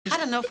I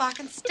don't know if I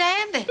can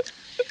stand it.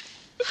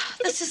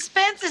 The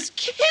suspense is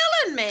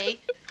killing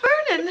me.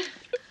 Vernon.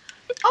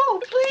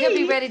 Oh, please. He'll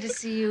be ready to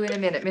see you in a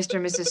minute, Mr.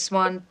 and Mrs.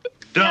 Swan.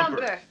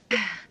 Dumper.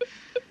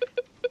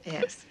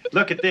 Yes.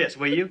 Look at this,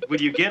 will you? Will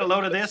you get a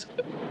load of this?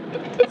 Oh, you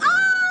got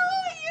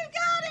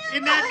it.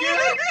 Isn't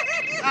that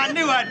good? I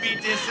knew I'd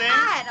beat this thing.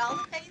 I had all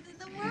the faith in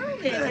the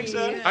world in Thanks, you.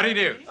 son. How do you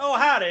do? Oh,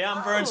 howdy.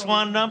 I'm Vern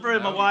Swan Dumper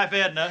and my wife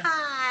Edna.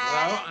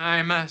 Hi. Hello,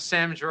 I'm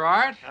Sam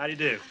Gerard. How do you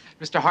do?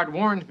 Mr. Hart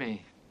warned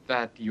me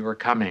that you were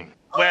coming.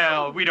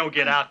 Well, we don't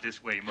get out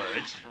this way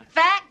much.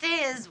 Fact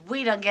is,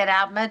 we don't get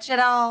out much at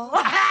all.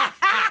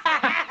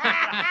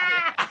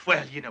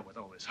 Well, you know, with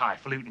all this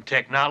highfalutin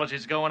technology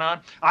that's going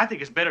on, I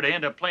think it's better to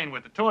end up playing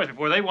with the toys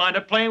before they wind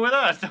up playing with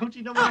us. Don't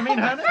you know what I mean,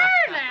 honey?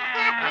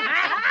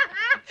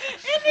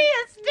 Isn't he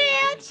a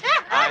stitch?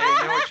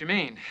 I know what you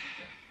mean.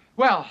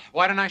 Well,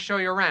 why don't I show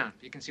you around?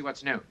 You can see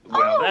what's new.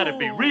 Well, that'd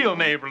be real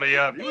neighborly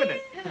of you, wouldn't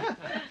it?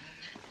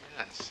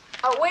 Yes.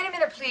 Oh, wait a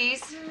minute,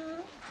 please.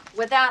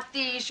 Without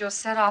these, you'll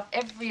set off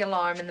every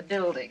alarm in the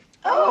building.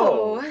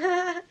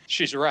 Oh.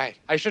 She's right.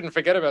 I shouldn't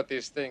forget about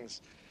these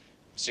things.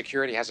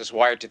 Security has us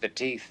wired to the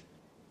teeth.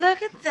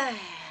 Look at that.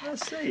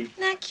 Let's see. Isn't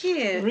that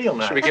cute? Real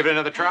nice. Should we give it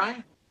another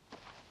try?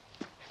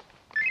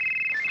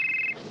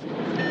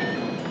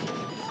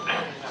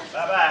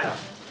 Bye-bye.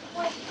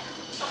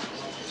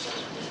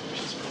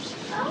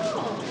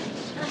 Oh.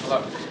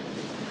 Hello.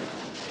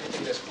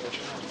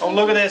 Oh,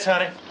 look at this,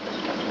 honey.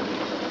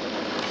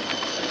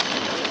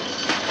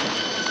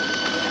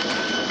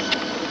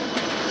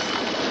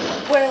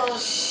 Well,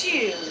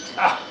 shoot.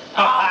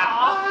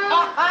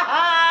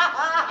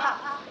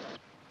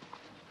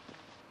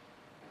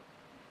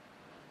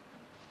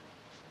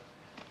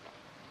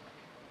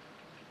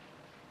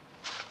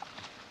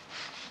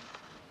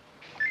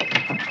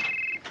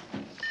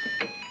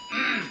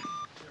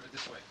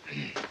 This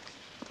way.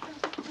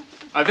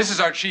 This is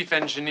our chief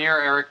engineer,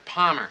 Eric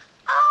Palmer.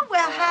 Oh,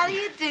 well, how do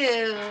you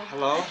do?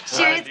 Hello.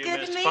 Sure, How it's do good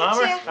Mr. to meet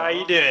Palmer? you. How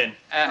you doing?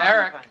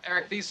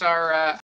 Eric, these are